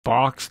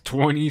box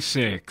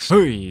 26.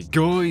 Hey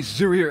guys,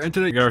 Zeeree here, and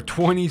today we got our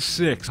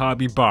 26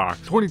 hobby box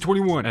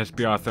 2021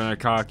 SB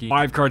Authentic Hockey.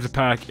 5 cards a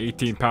pack,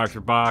 18 packs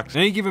per box.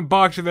 Any given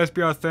box of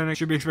SB Authentic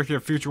should be expecting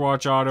a Future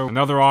Watch auto,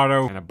 another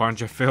auto, and a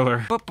bunch of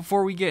filler. But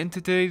before we get into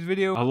today's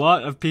video, a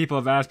lot of people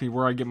have asked me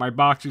where I get my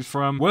boxes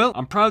from. Well,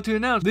 I'm proud to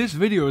announce this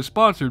video is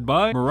sponsored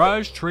by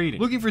Miraj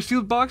Trading. Looking for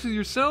sealed boxes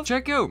yourself?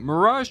 Check out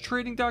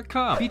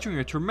MirajTrading.com, featuring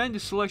a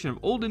tremendous selection of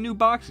old and new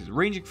boxes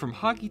ranging from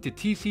hockey to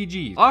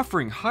TCGs,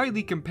 offering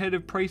highly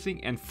competitive pricing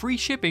and free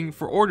shipping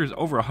for orders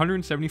over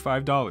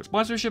 $175.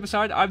 Sponsorship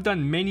aside, I've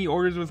done many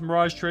orders with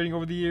Miraj Trading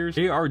over the years.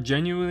 They are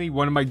genuinely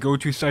one of my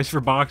go-to sites for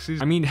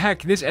boxes. I mean,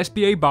 heck, this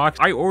SBA box,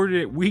 I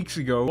ordered it weeks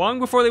ago, long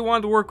before they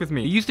wanted to work with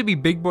me. It used to be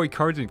Big Boy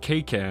Cards in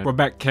K-Can,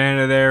 Quebec,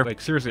 Canada there. Like,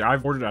 seriously,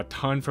 I've ordered a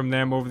ton from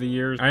them over the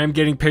years. I am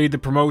getting paid to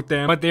promote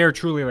them, but they are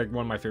truly like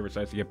one of my favorite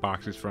sites to get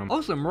boxes from.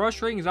 Also, Miraj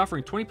Trading is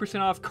offering 20%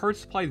 off card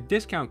supplies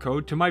discount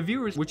code to my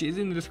viewers, which is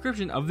in the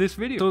description of this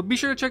video. So be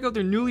sure to check out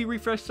their newly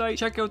refreshed site,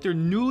 check out their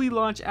newly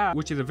launched app,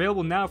 which is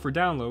available now for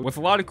download, with a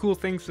lot of cool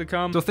things to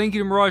come. So thank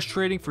you to Miraj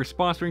Trading for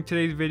sponsoring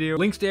today's video.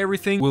 Links to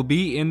everything will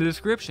be in the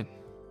description.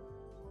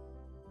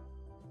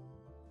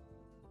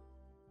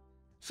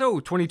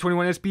 So,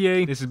 2021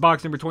 SBA, this is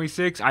box number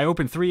 26. I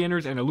opened 3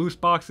 inners and a loose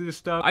box of this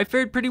stuff. I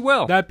fared pretty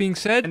well. That being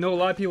said, I know a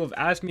lot of people have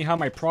asked me how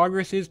my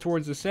progress is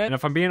towards the set. And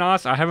if I'm being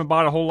honest, I haven't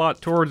bought a whole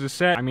lot towards the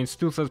set. I mean,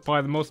 Stutzla's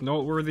probably the most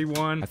noteworthy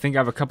one. I think I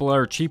have a couple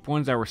other cheap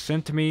ones that were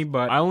sent to me,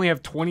 but I only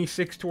have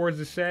 26 towards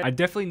the set. I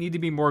definitely need to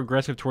be more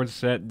aggressive towards the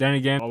set. Then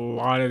again, a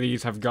lot of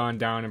these have gone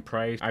down in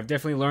price. I've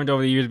definitely learned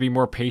over the years to be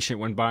more patient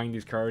when buying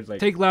these cards.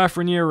 Like, take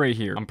Lafreniere right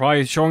here. I'm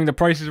probably showing the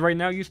prices right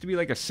now. It used to be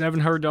like a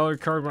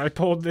 $700 card when I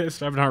pulled this,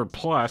 700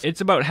 plus.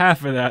 It's about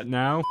half of that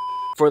now.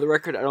 For the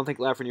record, I don't think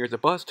Lafreniere is a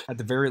bust. At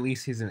the very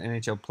least, he's an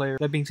NHL player.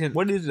 That being said,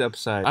 what is the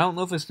upside? I don't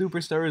know if a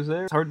superstar is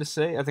there. It's hard to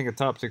say. I think a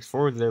top 6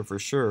 forward is there for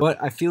sure.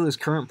 But I feel his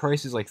current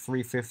prices, like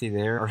 $350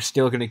 there, are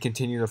still going to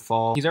continue to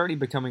fall. He's already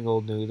becoming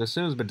old news. As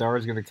soon as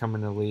Bedard's going to come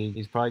in the league,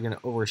 he's probably going to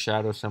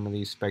overshadow some of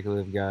these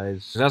speculative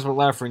guys. So that's what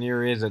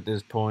Lafreniere is at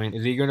this point.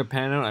 Is he going to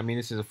pan out? I mean,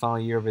 this is the final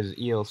year of his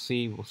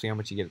ELC. We'll see how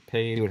much he gets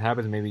paid. See what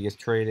happens. Maybe he gets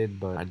traded.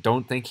 But I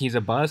don't think he's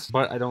a bust.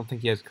 But I don't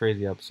think he has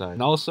crazy upside.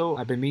 And also,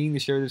 I've been meaning to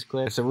share this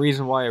clip. It's the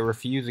reason why I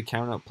refuse to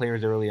count out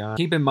players early on.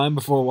 Keep in mind,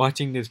 before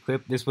watching this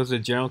clip, this was a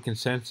general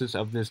consensus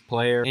of this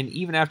player, and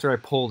even after I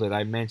pulled it,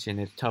 I mentioned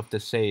it's tough to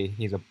say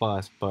he's a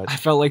bust, but I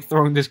felt like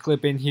throwing this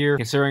clip in here,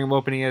 considering I'm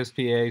opening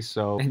SPA,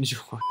 so enjoy.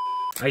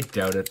 I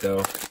doubt it, though.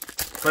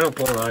 If I don't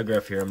pull an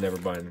autograph here, I'm never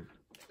buying.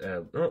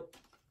 Oh.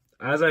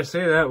 As I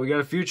say that, we got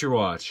a Future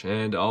Watch,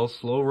 and I'll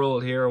slow roll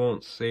it here. I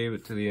won't save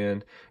it to the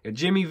end. Got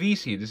Jimmy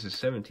VC. This is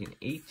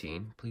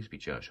 17-18. Please be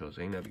Josh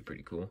Hosang. That'd be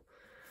pretty cool.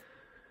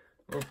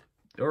 Oh.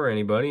 Or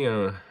anybody,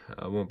 I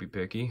won't be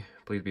picky.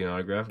 Please be an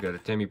autograph. Got a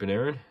Timmy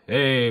Panarin.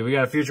 Hey, we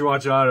got a Future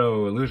Watch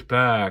auto, a loose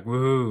pack,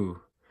 woohoo.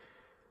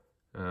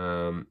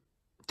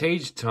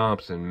 Tage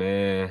Thompson,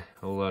 meh,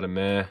 whole lot of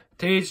meh.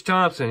 Tage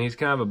Thompson, he's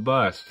kind of a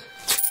bust.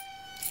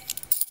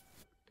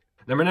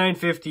 Number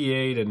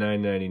 958 at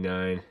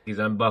 999. He's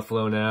on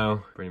Buffalo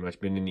now, pretty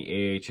much been in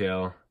the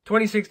AHL.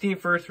 2016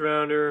 first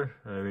rounder,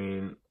 I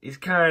mean, he's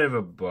kind of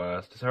a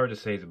bust. It's hard to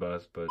say he's a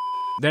bust, but...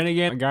 Then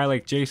again, a guy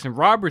like Jason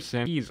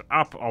Robertson, he's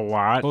up a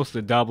lot, close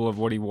to double of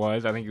what he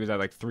was. I think he was at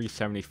like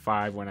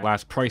 375 when I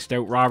last priced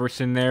out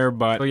Robertson there.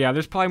 But so yeah,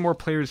 there's probably more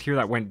players here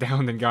that went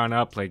down than gone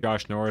up, like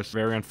Josh Norris.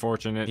 Very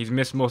unfortunate. He's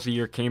missed most of the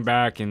year, came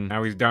back, and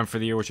now he's done for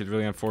the year, which is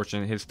really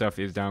unfortunate. His stuff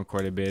is down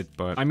quite a bit.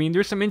 But I mean,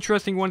 there's some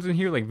interesting ones in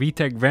here, like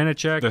Vitek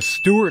Vanacek. The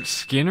Stuart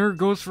Skinner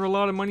goes for a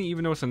lot of money,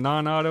 even though it's a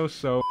non-auto,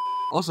 so...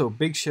 Also,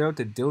 big shout out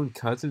to Dylan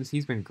Cousins.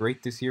 He's been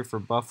great this year for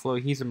Buffalo.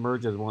 He's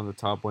emerged as one of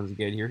the top ones to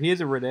get here. He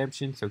is a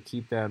redemption, so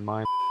keep that in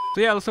mind. So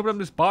yeah, let's open up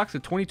this box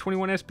of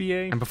 2021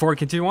 SBA. And before I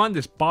continue on,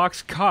 this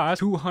box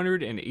costs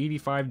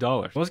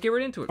 $285. So let's get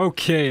right into it.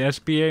 Okay,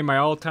 SBA, my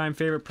all-time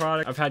favorite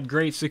product. I've had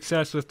great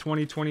success with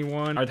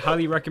 2021. I'd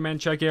highly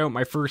recommend checking out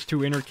my first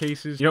 2 inner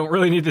cases. You don't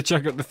really need to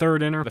check out the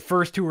 3rd inner. The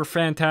first 2 were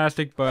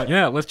fantastic, but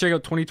yeah, let's check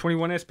out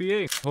 2021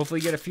 SBA. Hopefully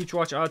get a Future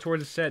Watch auto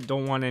towards the set.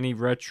 Don't want any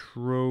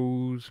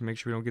retros. Make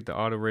sure we don't get the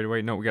auto right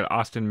away. No, we got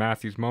Austin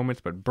Matthews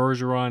moments, but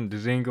Bergeron,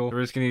 Dzingel. We're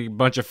just gonna need a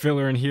bunch of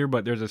filler in here,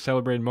 but there's a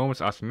celebrated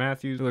moments. Austin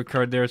Matthews, filler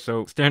card there.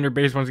 So standard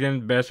base once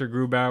again, Besser,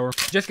 Grubauer.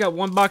 Just got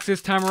 1 box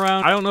this time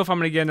around. I don't know if I'm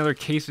gonna get another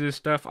case of this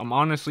stuff. I'm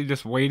honestly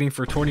just waiting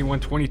for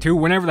 21-22.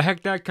 Whenever the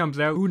heck that comes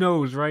out, who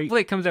knows, right? Hopefully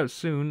it comes out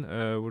soon.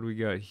 What do we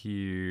got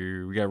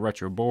here? We got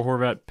retro Bo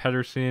Horvat,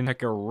 Pedersen,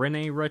 Pekka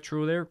Rene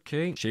retro there.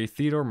 Okay, Shea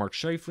Theodore, Mark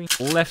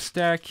Scheifele. Left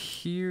stack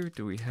here.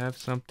 Do we have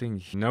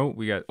something? No,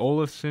 we got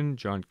Olofsson,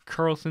 John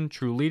Carlton,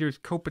 True Leaders,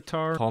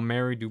 Kopitar,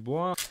 Palmieri,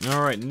 Dubois.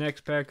 All right,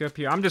 next pack up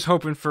here. I'm just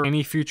hoping for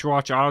any Future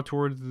Watch auto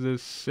towards the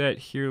set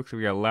here. Looks like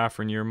we got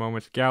Lafreniere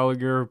moments.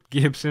 Gallagher,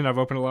 Gibson. I've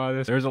opened a lot of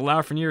this. There's a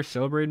Lafreniere,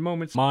 celebrated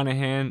moments.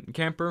 Monahan,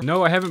 Kemper.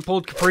 No, I haven't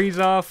pulled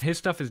Kaprizov. His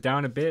stuff is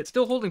down a bit.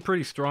 Still holding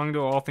pretty strong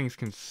though, all things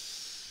considered.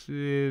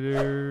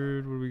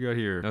 considered. What do we got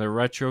here? Another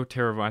retro.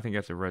 Terravine. I think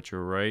that's a retro,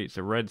 right? It's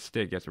a red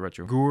stick. That's a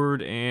retro.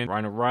 Gourd and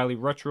Ryan O'Reilly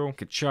retro.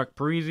 Kachuk,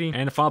 Parisi.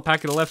 And a file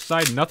pack at the left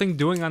side. Nothing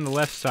doing on the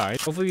left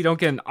side. Hopefully you don't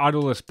get an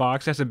autoless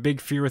box. That's a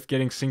big fear with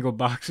getting single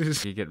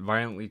boxes. You get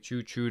violently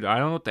choo-chooed. I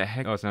don't know what the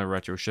heck. Oh, it's not a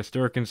retro.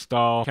 Shesterkin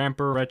stall.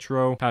 Camper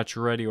retro.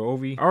 Pacioretty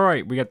Ovi.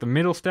 Alright, we got the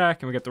middle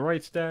stack and we got the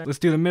right stack. Let's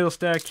do the middle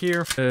stack here.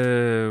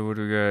 What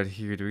do we got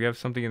here? Do we have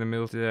something in the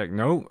middle stack?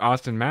 No.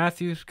 Austin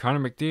Matthews. Connor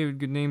McDavid.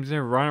 Good names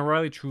there. Ryan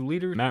O'Reilly. True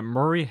leader. Matt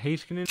Murray.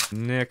 Heiskanen.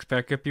 Next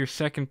pack up here.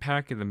 Second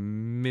pack of the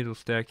middle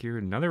stack here.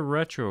 Another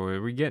retro.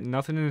 Are we getting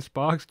nothing in this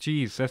box?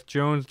 Jeez. Seth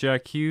Jones.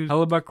 Jack Hughes.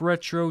 Hellebuck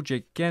retro.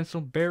 Jake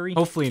Gensel. Barry.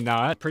 Hopefully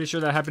not. Pretty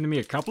sure that happened to me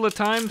a couple of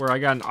times where I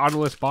got an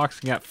autoless box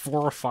and got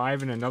 4 or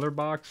 5 in another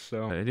box.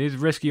 So it is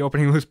risky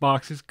opening loose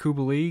boxes.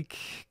 Kubalik.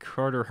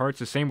 Carter Hart's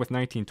the same with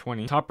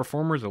 1920. Top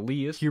performers.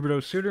 Elias.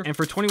 Huberto Suter. And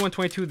for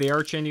 21-22 they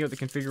are changing out the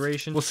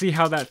configuration. We'll see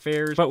how that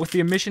fares. But with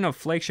the omission of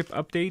flagship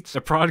updates,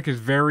 the product is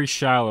very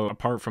shallow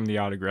apart from the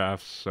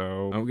autographs.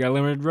 So we got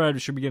limited red. We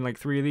should be getting like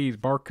 3 of these.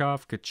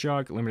 Barkov,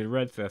 Kachuk, limited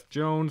red, Seth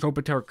Jones,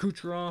 Kopitar,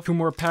 Kucherov. 2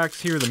 more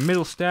packs here. The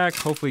middle stack.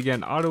 Hopefully get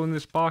an auto in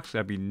this box.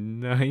 That'd be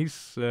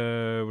nice. What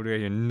do we got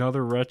here?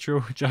 Another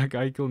retro. Jack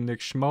Eichel,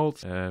 Nick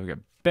Schmaltz. We got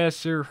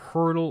Besser,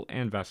 Hurdle,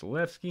 and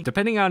Vasilevsky.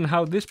 Depending on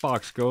how this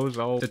box goes,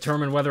 I'll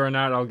determine whether or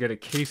not I'll get a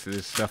case of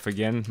this stuff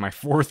again. My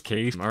 4th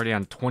case. I'm already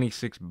on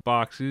 26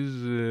 boxes.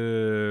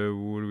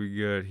 What do we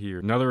got here?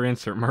 Another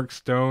insert. Mark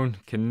Stone,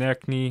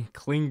 Konechny,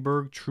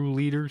 Klingberg, True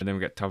Leaders. And then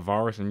we got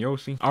Tavares and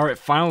Yossi. Alright,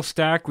 final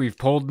stack. We've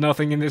pulled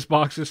nothing in this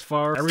box this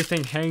far.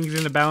 Everything hangs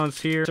in the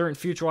balance here. Certain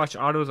Future Watch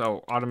autos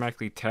I'll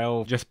automatically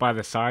tell just by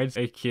the sides,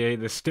 aka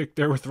the stick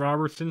there with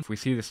Robertson. If we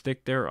see the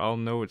stick there, I'll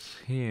know it's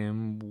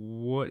him.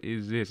 What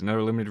is this?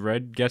 Another limited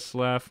red.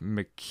 Getzlaf,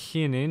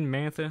 McKinnon,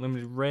 Mantha,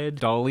 limited red.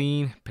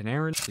 Darlene,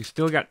 Panarin. We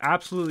still got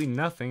absolutely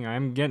nothing.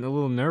 I'm getting a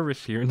little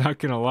nervous here, not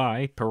gonna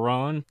lie.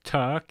 Perron,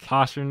 Tuck,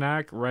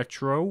 Pasternak,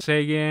 retro.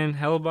 Sagan,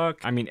 Hellebuck.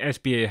 I mean,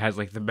 SBA has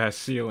like the best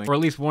ceiling, or at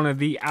least one of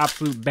the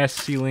absolute best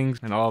ceilings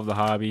in all of the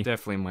hobby.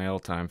 Definitely my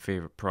all-time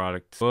favorite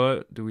product.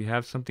 But do we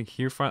have something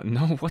here?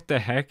 No, what the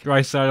heck?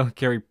 Draisaitl,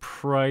 Carey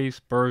Price,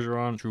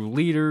 Bergeron, True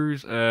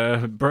Leaders,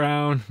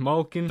 Brown,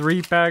 Malkin.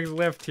 3 packs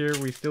left here.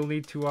 We still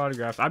need 2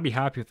 autographs. I'd be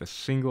happy with a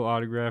single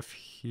autograph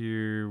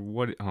here.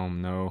 What? Oh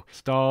no.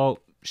 Stahl,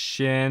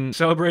 Shen,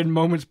 Celebrating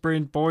Moments,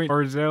 Brain Point,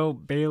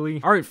 Barzell,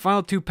 Bailey. Alright,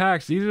 final 2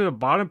 packs. These are the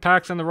bottom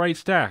packs on the right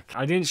stack.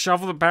 I didn't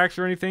shuffle the packs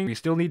or anything. We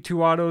still need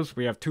 2 autos.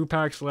 We have 2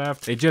 packs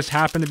left. They just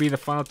happen to be the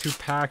final 2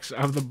 packs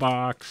of the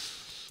box.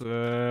 Oh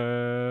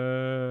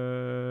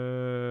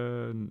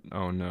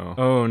no.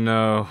 Oh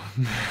no.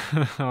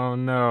 Oh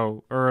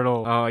no.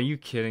 Ertl. Oh, are you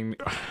kidding me?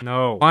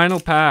 No.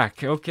 Final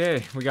pack.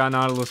 Okay, we got an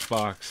autoless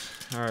box.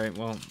 Alright,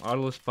 well,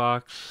 autoless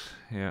box.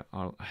 Yeah,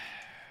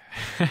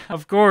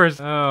 of course.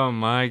 Oh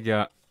my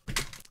god.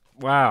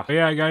 Wow.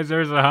 Yeah, guys,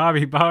 there's a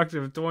hobby box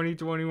of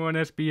 2021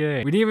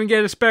 SBA. We didn't even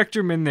get a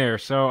Spectrum in there,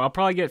 so I'll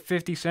probably get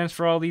 50 cents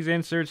for all these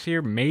inserts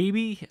here.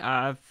 Maybe.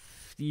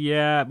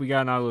 Yeah, we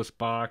got an autoless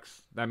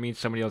box. That means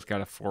somebody else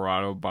got a 4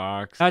 auto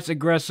box. That's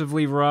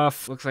aggressively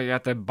rough. Looks like I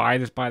have to buy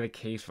this by the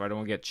case if I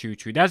don't get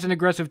choo-choo. That's an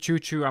aggressive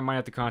choo-choo. I might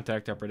have to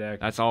contact Upper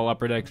Deck. That's all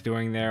Upper Deck's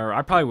doing there.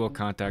 I probably will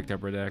contact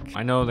Upper Deck.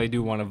 I know they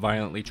do want to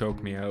violently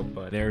choke me out,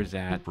 but there's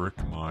that. Brick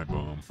my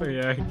bum. So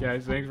yeah,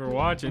 guys, thanks for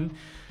watching.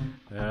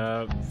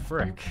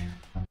 Frick.